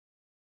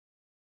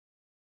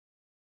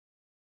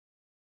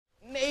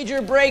Major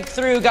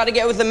breakthrough. Gotta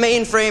get with the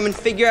mainframe and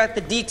figure out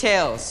the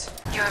details.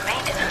 Your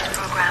maintenance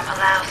program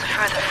allows a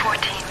further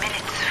 14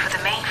 minutes for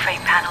the mainframe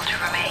panel to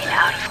remain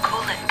out of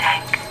coolant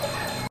tank.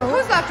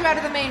 Who's locked you out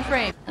of the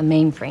mainframe? A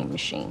mainframe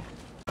machine.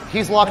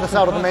 He's locked us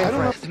out of the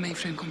mainframe. The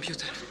mainframe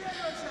computer.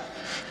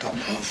 Don't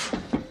move.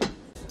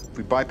 If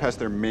we bypass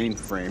their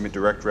mainframe and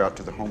direct route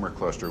to the Homer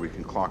cluster, we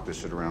can clock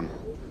this at around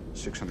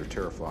 600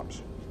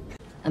 teraflops.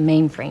 A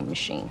mainframe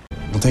machine.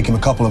 It'll take him a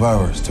couple of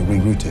hours to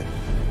reroute it,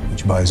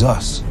 which buys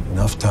us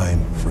enough time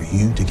for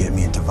you to get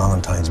me into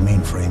Valentine's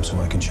mainframe so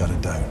I can shut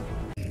it down.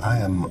 I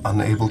am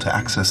unable to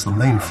access the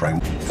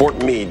mainframe.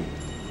 Fort Meade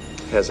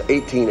has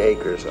 18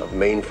 acres of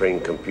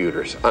mainframe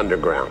computers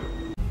underground.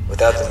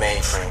 Without the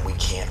mainframe, we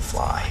can't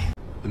fly.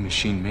 The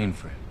machine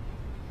mainframe?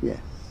 Yes.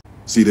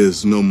 See,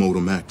 there's no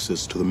modem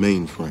access to the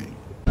mainframe.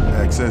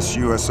 Access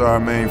USR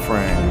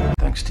mainframe.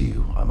 Thanks to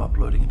you, I'm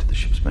uploading into the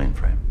ship's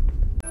mainframe.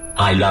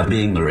 I love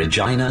being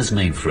Regina's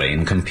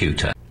mainframe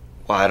computer.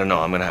 Well, I don't know.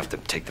 I'm gonna have to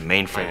take the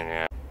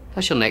mainframe.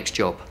 That's your next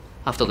job,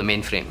 after the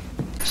mainframe.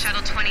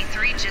 Shuttle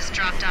 23 just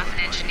dropped off an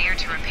engineer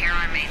to repair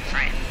our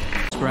mainframe.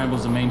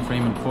 Scrambles the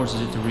mainframe and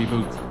forces it to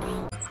reboot.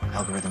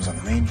 Algorithms on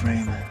the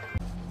mainframe.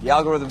 The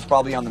algorithm's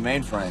probably on the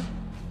mainframe.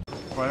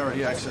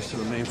 Priority access to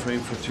the mainframe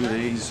for 2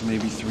 days,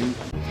 maybe 3.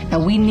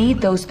 Now we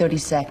need those 30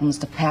 seconds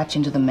to patch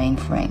into the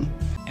mainframe.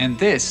 And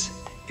this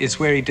is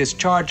where he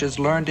discharges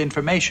learned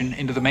information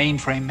into the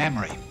mainframe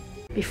memory.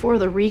 Before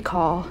the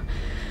recall,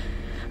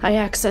 I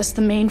accessed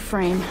the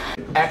mainframe.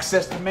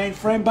 Access the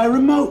mainframe by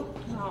remote.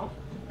 No,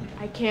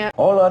 I can't.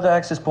 All other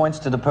access points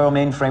to the Pearl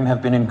mainframe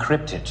have been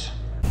encrypted.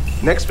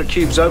 Next for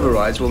Cube's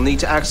overrides, we'll need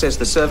to access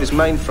the service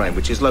mainframe,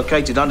 which is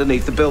located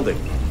underneath the building.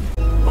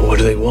 Well, what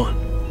do they want?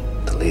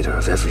 The leader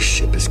of every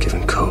ship is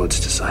given codes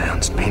to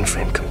Zion's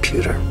mainframe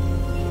computer.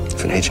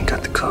 If an agent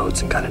got the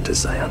codes and got into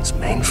Zion's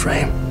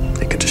mainframe,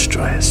 they could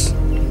destroy us.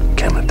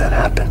 Can't let that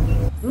happen.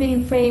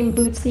 Mainframe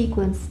boot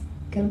sequence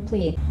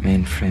complete.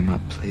 Mainframe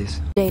up,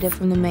 please. Data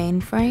from the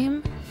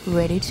mainframe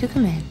ready to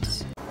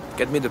commence.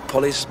 Get me the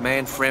police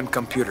mainframe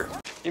computer.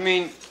 You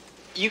mean,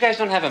 you guys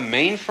don't have a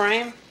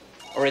mainframe?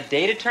 Or a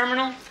data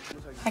terminal?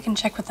 I can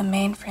check with the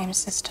mainframe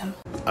system.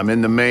 I'm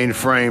in the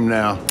mainframe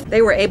now.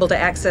 They were able to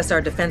access our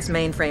defense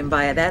mainframe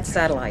via that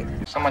satellite.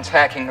 Someone's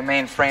hacking the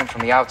mainframe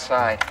from the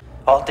outside.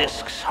 All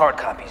disks, hard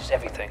copies,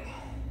 everything.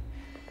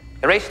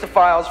 Erase the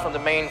files from the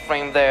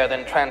mainframe there,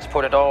 then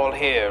transport it all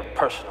here,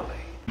 personally.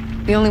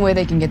 The only way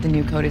they can get the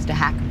new code is to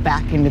hack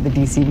back into the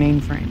DC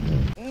mainframe.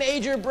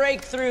 Major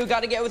breakthrough.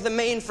 Gotta get with the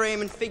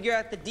mainframe and figure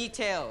out the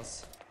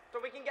details. So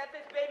we can get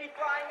this baby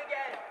flying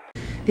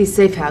again. These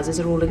safe houses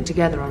are all linked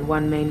together on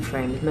one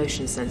mainframe with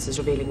motion sensors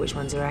revealing which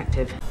ones are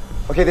active.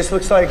 Okay, this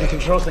looks like it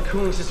controls the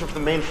cooling system for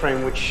the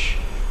mainframe, which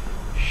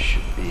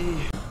should be...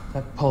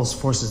 That pulse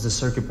forces the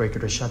circuit breaker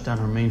to shut down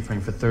our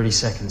mainframe for 30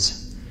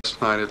 seconds.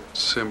 Last night it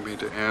sent me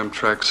to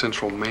Amtrak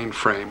Central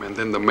Mainframe and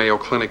then the Mayo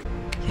Clinic.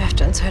 You have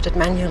to insert it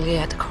manually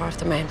at the core of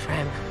the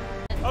mainframe.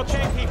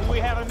 Okay, people, we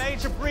have a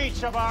major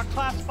breach of our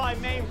classified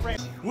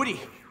mainframe. Woody,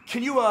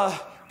 can you,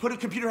 put a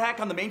computer hack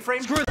on the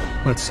mainframe?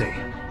 Let's see.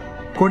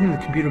 According to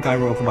the computer guy,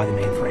 we're over by the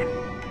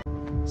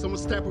mainframe.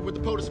 Someone's tampered with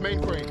the POTUS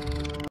mainframe.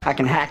 I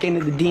can hack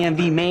into the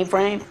DMV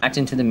mainframe? Hacked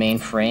into the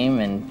mainframe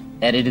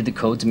and edited the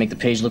code to make the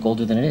page look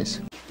older than it is.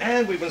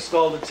 And we've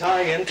installed a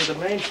tie-in to the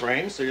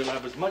mainframe, so you'll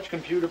have as much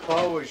computer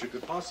power as you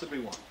could possibly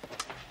want.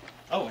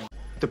 Oh, and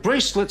The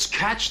bracelets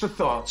catch the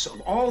thoughts of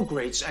all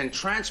greats and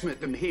transmit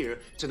them here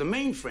to the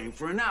mainframe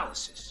for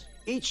analysis.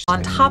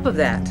 On top of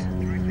that,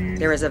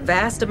 there is a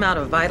vast amount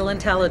of vital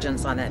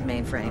intelligence on that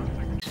mainframe.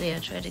 See, I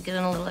tried to get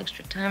in a little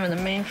extra time in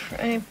the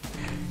mainframe.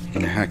 You're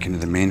gonna hack into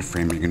the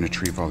mainframe, you're gonna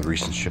retrieve all the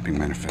recent shipping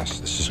manifests.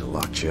 This is a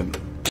locked chip.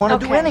 Want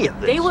to do any of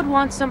this? They would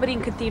want somebody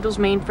in Cathedral's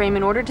mainframe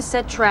in order to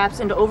set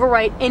traps and to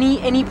overwrite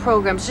any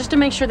programs, just to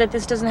make sure that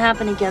this doesn't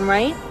happen again,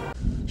 right?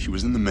 She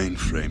was in the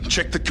mainframe.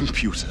 Check the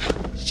computer.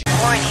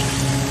 Warning,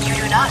 you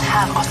do not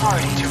have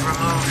authority to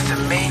remove the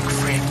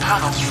mainframe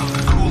panels from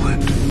the coolant.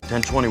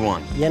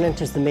 1021. Yen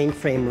enters the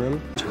mainframe room.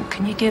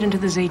 Can you get into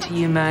the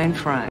ZTU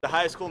mainframe? The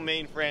high school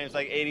mainframe is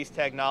like 80s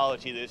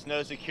technology. There's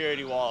no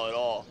security wall at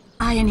all.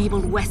 I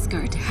enabled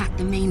Wesker to hack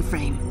the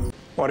mainframe.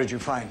 What did you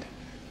find?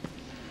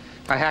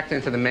 I hacked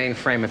into the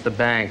mainframe at the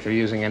bank. They're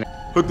using an...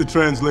 Put the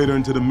translator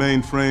into the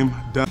mainframe.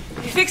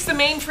 You fixed the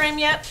mainframe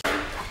yet?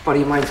 A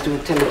buddy of mine's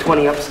doing 10 to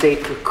 20 upstate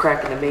for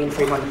cracking the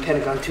mainframe on the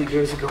Pentagon 2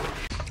 years ago.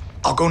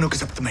 I'll go nuke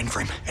us up the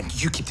mainframe, and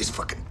you keep this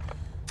fucking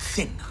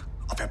thing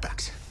off our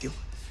backs. Deal?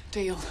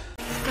 Deal.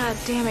 God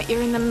damn it,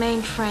 you're in the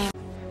mainframe.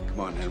 Come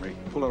on, Henry.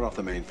 Pull it off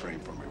the mainframe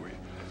for me, will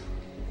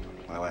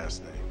you? My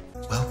last name.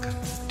 Welcome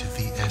to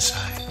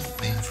VSI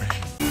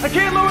mainframe. I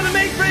can't lower the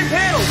mainframe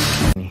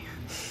panel!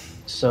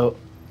 So,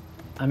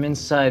 I'm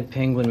inside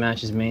Penguin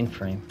Match's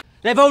mainframe.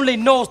 They've only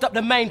nosed up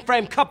the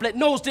mainframe couplet,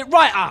 nosed it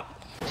right up.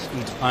 Just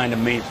need to find a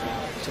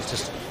mainframe.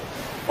 Just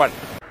what?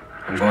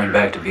 I'm going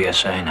back to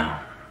VSA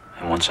now.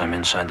 And once I'm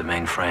inside the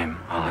mainframe,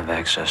 I'll have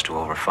access to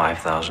over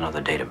 5,000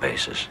 other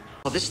databases.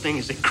 Well, this thing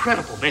is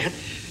incredible, man.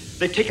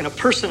 They've taken a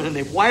person and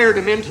they've wired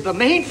him into the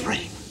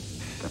mainframe.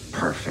 The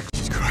perfect.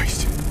 Jesus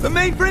Christ. The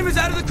mainframe is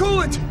out of the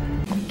coolant!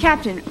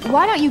 Captain,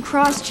 why don't you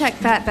cross-check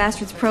that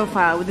bastard's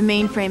profile with the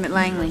mainframe at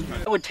Langley?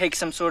 It would take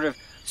some sort of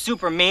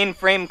super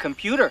mainframe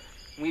computer.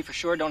 We for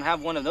sure don't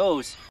have one of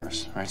those.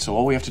 Alright, so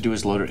all we have to do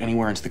is load it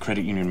anywhere into the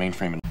credit union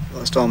mainframe.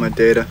 Lost all my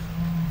data.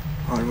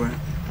 Hardware.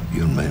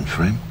 Your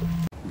mainframe?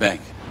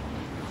 Bank.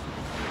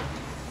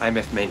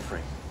 IMF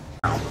mainframe.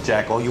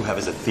 Jack, all you have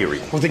is a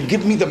theory. Well, then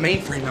give me the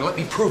mainframe and let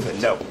me prove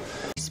it. No.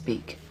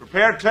 Speak.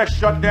 Prepare test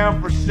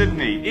shutdown for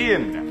Sydney.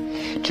 Ian.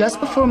 Just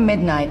before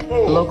midnight,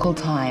 local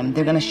time,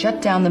 they're gonna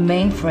shut down the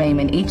mainframe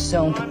in each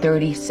zone for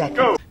 30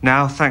 seconds.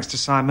 Now, thanks to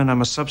Simon,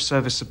 I'm a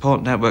sub-service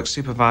support network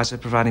supervisor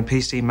providing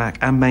PC, Mac,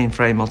 and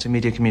mainframe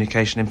multimedia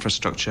communication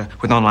infrastructure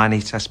with online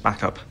e-test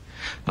backup.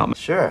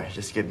 Sure,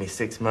 just give me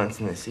 6 months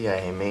in the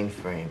CIA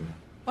mainframe.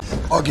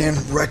 Log in,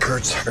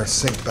 records are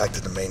synced back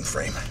to the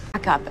mainframe.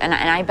 Backup, and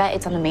I bet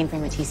it's on the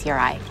mainframe at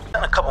TCRI.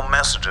 Sent a couple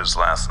messages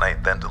last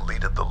night, then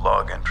deleted the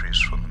log entries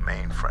from the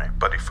mainframe,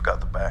 but he forgot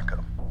the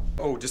backup.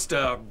 Oh, just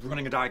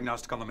running a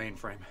diagnostic on the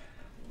mainframe.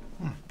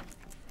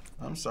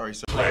 I'm sorry,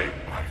 sir.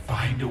 I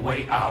find a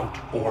way out,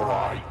 or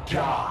I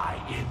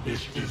die in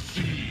this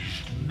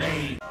diseased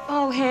main.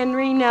 Oh,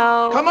 Henry,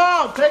 no. Come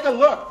on, take a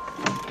look.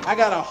 I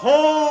got a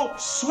whole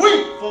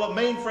suite full of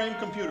mainframe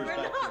computers back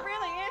here.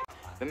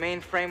 The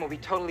mainframe will be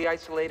totally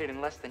isolated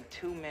in less than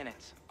 2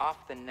 minutes,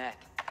 off the net.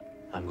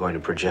 I'm going to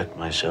project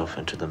myself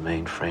into the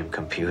mainframe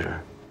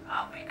computer.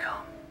 I'll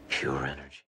become pure energy.